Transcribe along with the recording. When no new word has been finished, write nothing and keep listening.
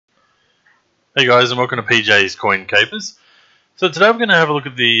Hey guys, and welcome to PJ's Coin Capers. So today we're going to have a look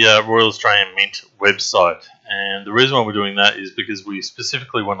at the Royal Australian Mint website, and the reason why we're doing that is because we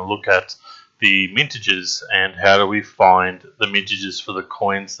specifically want to look at the mintages and how do we find the mintages for the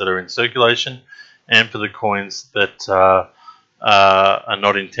coins that are in circulation and for the coins that are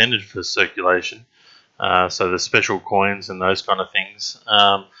not intended for circulation, so the special coins and those kind of things.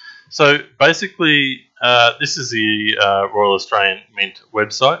 So basically this is the Royal Australian Mint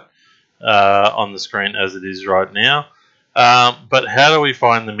website. On the screen as it is right now. But how do we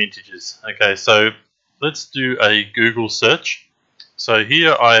find the mintages? Okay, so let's do a Google search. So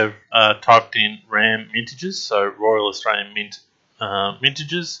here I have typed in RAM mintages, so Royal Australian Mint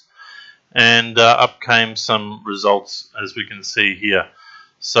mintages, and up came some results as we can see here.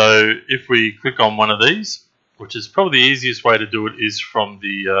 So if we click on one of these, which is probably the easiest way to do it is from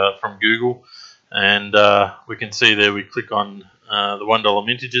Google, and we can see there we click on the $1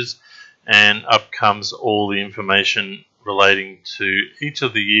 mintages, and up comes all the information relating to each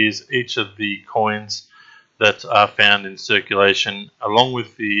of the years, each of the coins that are found in circulation, along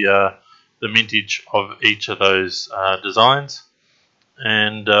with the mintage of each of those designs.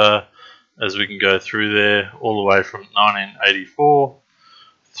 And as we can go through there, all the way from 1984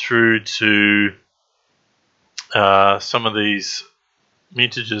 through to some of these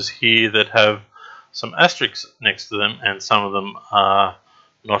mintages here that have some asterisks next to them, and some of them are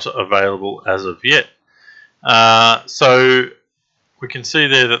not available as of yet. So we can see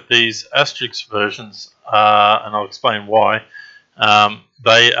there that these asterisk versions are, and I'll explain why,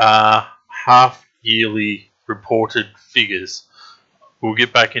 they are half yearly reported figures. We'll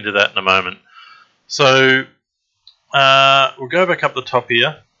get back into that in a moment. So we'll go back up the top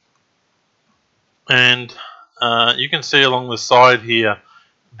here, and you can see along the side here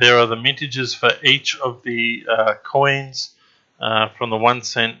there are the mintages for each of the coins, from the 1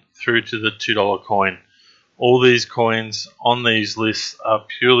 cent through to the $2 coin. All these coins on these lists are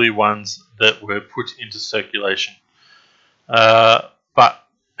purely ones that were put into circulation. But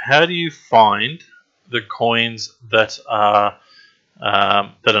how do you find the coins that are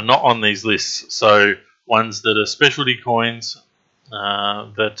not on these lists? So ones that are specialty coins,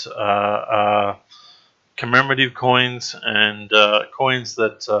 that are commemorative coins, and coins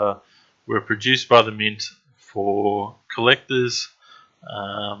that were produced by the mint for collectors,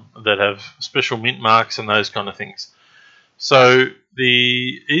 that have special mint marks and those kind of things. So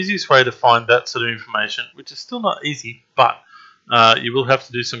the easiest way to find that sort of information, which is still not easy, but you will have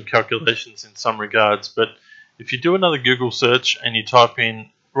to do some calculations in some regards. But if you do another Google search and you type in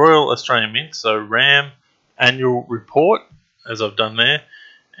Royal Australian Mint, so RAM annual report, as I've done there,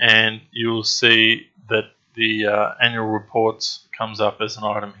 and you'll see that the annual reports comes up as an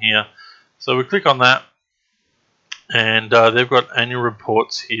item here. So we click on that, and they've got annual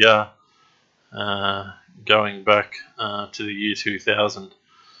reports here going back to the year 2000.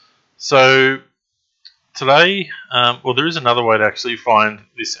 So today, well, there is another way to actually find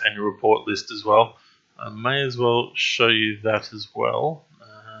this annual report list as well. I may as well show you that as well.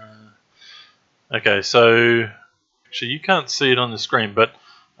 Okay, so actually you can't see it on the screen, but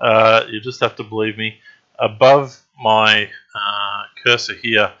you just have to believe me. Above my cursor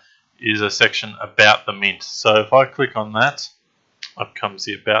here is a section about the mint. So if I click on that, up comes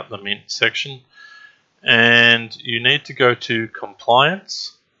the about the mint section, and you need to go to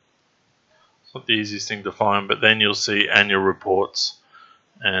compliance. It's not the easiest thing to find, but then you'll see annual reports,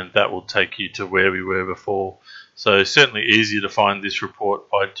 and that will take you to where we were before. So certainly easier to find this report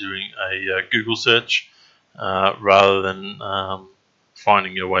by doing a Google search rather than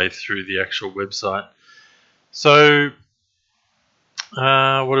finding your way through the actual website. So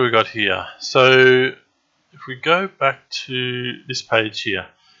what do we got here? So if we go back to this page here,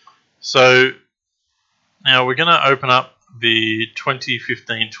 so now we're going to open up the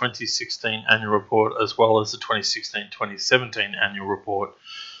 2015-2016 annual report as well as the 2016-2017 annual report.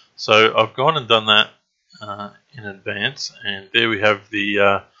 So I've gone and done that in advance, and there we have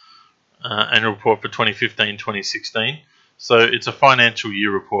the annual report for 2015-2016. So it's a financial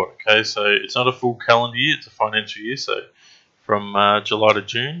year report, okay? So it's not a full calendar year, it's a financial year, so from July to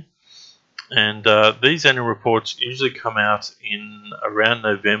June. And these annual reports usually come out in around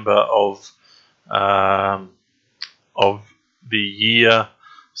November of the year.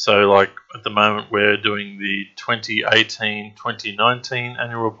 So like at the moment we're doing the 2018-2019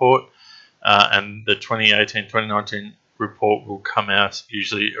 annual report, and the 2018-2019 report will come out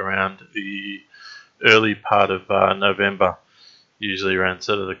usually around the early part of November, usually around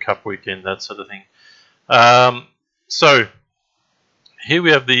sort of the Cup weekend, that sort of thing. So here we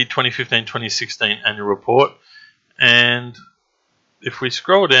have the 2015-2016 annual report, and if we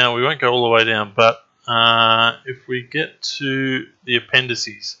scroll down, we won't go all the way down, but if we get to the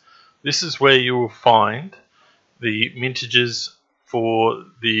appendices, this is where you will find the mintages for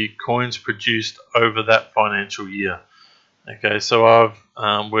the coins produced over that financial year. Okay, so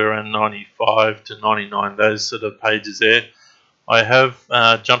we're around 95 to 99, those sort of pages there. I have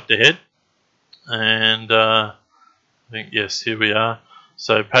jumped ahead, and I think, yes, here we are.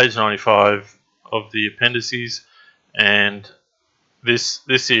 So page 95 of the appendices, and this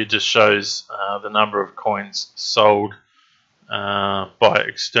here just shows the number of coins sold by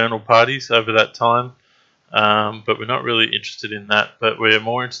external parties over that time. But we're not really interested in that, but we're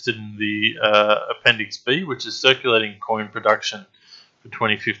more interested in the Appendix B, which is circulating coin production for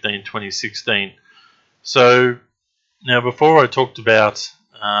 2015-2016. So now, before I talked about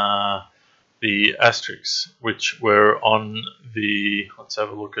the asterisks, which were on the, let's have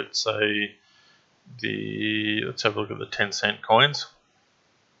a look at, say, let's have a look at the 10-cent coins.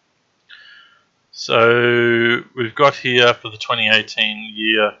 So we've got here for the 2018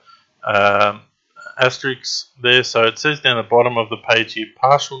 year asterisks there. So it says down the bottom of the page here,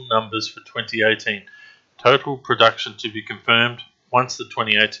 partial numbers for 2018. Total production to be confirmed once the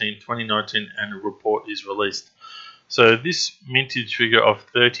 2018-2019 annual report is released. So this mintage figure of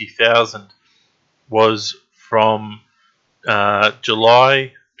 30,000 was from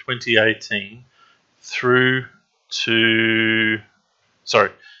July 2018 through to,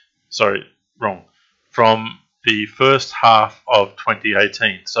 from the first half of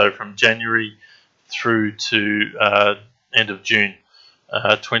 2018, so from January through to end of June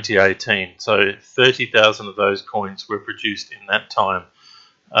 2018. So 30,000 of those coins were produced in that time.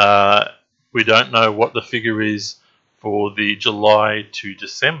 We don't know what the figure is for the July to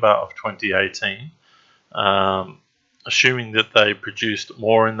December of 2018. Assuming that they produced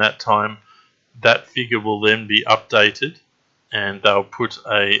more in that time, that figure will then be updated, and they'll put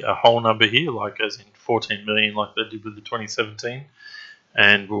a whole number here, like as in 14 million, like they did with the 2017,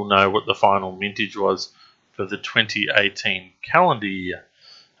 and we'll know what the final mintage was for the 2018 calendar year.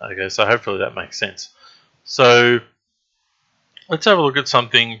 Okay, so hopefully that makes sense. So let's have a look at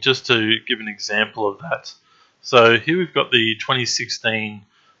something just to give an example of that. So here we've got the 2016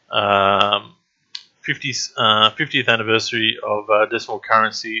 50th anniversary of decimal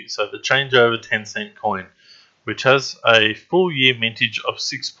currency, so the changeover 10-cent coin, which has a full year mintage of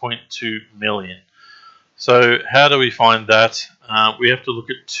 6.2 million. So how do we find that? We have to look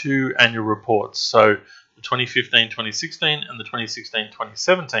at two annual reports, so the 2015-2016 and the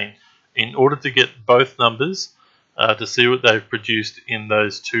 2016-2017, in order to get both numbers to see what they've produced in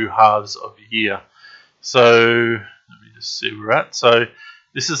those two halves of a year. So let me just see where we're at. So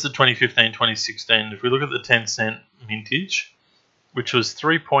this is the 2015-2016. If we look at the 10-cent mintage, which was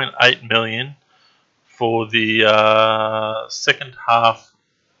 3.8 million for the second half.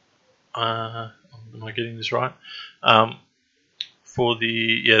 Am I getting this right? For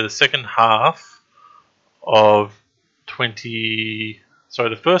the second half of the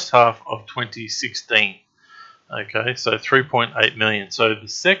first half of 2016. Okay, so 3.8 million. So the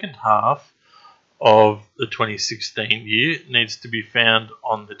second half of the 2016 year needs to be found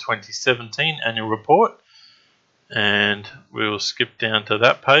on the 2017 annual report, and we'll skip down to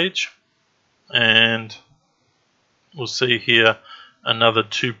that page, and we'll see here another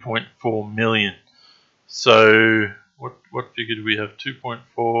 2.4 million. So what figure do we have?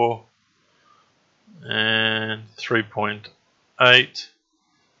 2.4 and 3.8.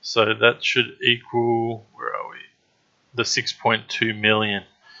 So that should equal, where are we? The 6.2 million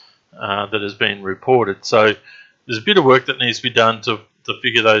that has been reported. So there's a bit of work that needs to be done to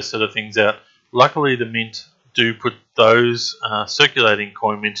figure those sort of things out. Luckily, the Mint do put those circulating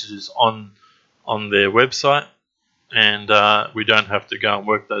coin mintages on their website, and we don't have to go and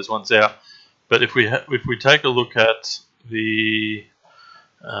work those ones out. But if we take a look at the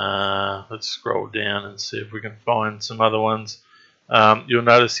let's scroll down and see if we can find some other ones. You'll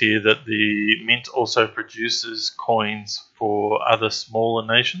notice here that the Mint also produces coins for other smaller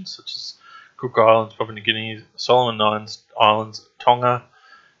nations, such as Cook Islands, Papua New Guinea, Solomon Islands, Tonga,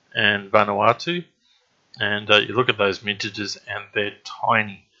 and Vanuatu. And you look at those mintages, and they're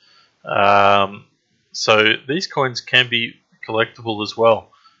tiny. So these coins can be collectible as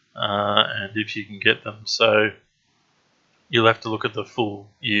well, and if you can get them. So you'll have to look at the full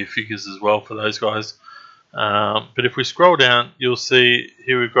year figures as well for those guys. But if we scroll down, you'll see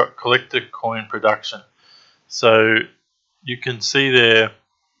here we've got collector coin production. So you can see there,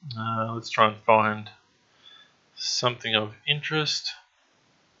 let's try and find something of interest.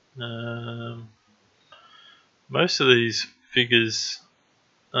 Most of these figures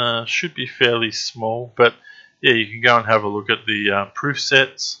should be fairly small, but yeah, you can go and have a look at the proof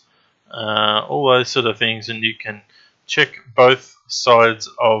sets, all those sort of things, and you can check both sides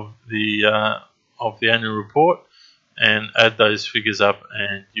of the annual report and add those figures up,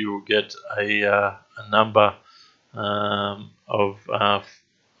 and you will get a number for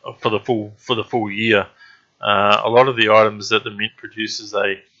the full year. A lot of the items that the Mint produces,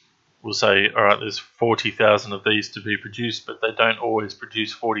 they will say, all right, there's 40,000 of these to be produced, but they don't always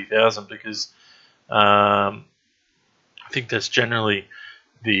produce 40,000 because I think that's generally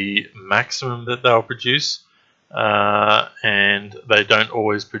the maximum that they'll produce, and they don't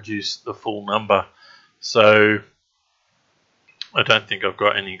always produce the full number. So I don't think I've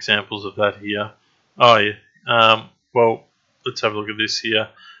got any examples of that here. Oh yeah, well, let's have a look at this here.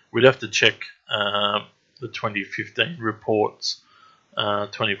 We'd have to check the 2015 reports,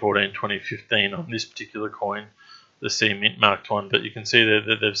 2014, 2015 on this particular coin, the C Mint marked one, but you can see there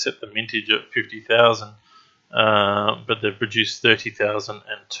that they've set the mintage at 50,000, but they've produced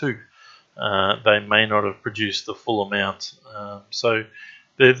 30,002. They may not have produced the full amount, so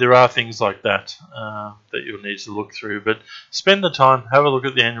there are things like that that you'll need to look through. But spend the time, have a look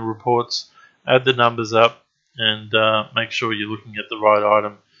at the annual reports, add the numbers up, and make sure you're looking at the right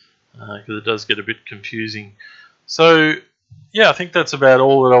item, because it does get a bit confusing. So yeah, I think that's about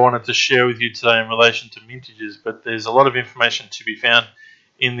all that I wanted to share with you today in relation to mintages, but there's a lot of information to be found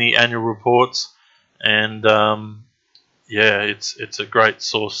in the annual reports, and yeah, it's a great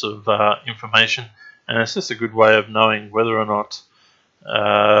source of information, and it's just a good way of knowing whether or not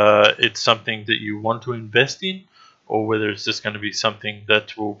it's something that you want to invest in, or whether it's just going to be something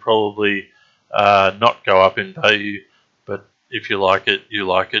that will probably not go up in value, but if you like it,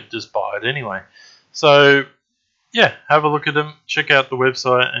 just buy it anyway. So yeah, have a look at them, check out the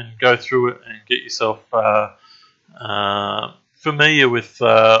website and go through it and get yourself familiar with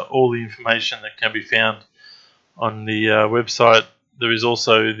all the information that can be found on the website. There is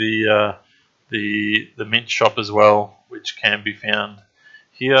also the Mint shop as well, which can be found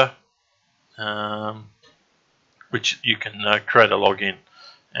here, which you can create a login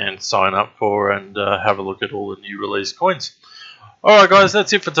and sign up for, and have a look at all the new release coins. Alright guys,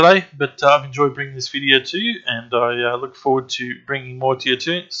 that's it for today, but I've enjoyed bringing this video to you, and I look forward to bringing more to you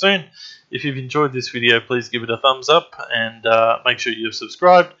soon. If you've enjoyed this video, please give it a thumbs up, and make sure you've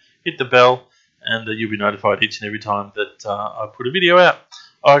subscribed, hit the bell, and you'll be notified each and every time that I put a video out.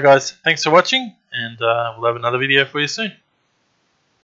 Alright guys, thanks for watching, and we'll have another video for you soon.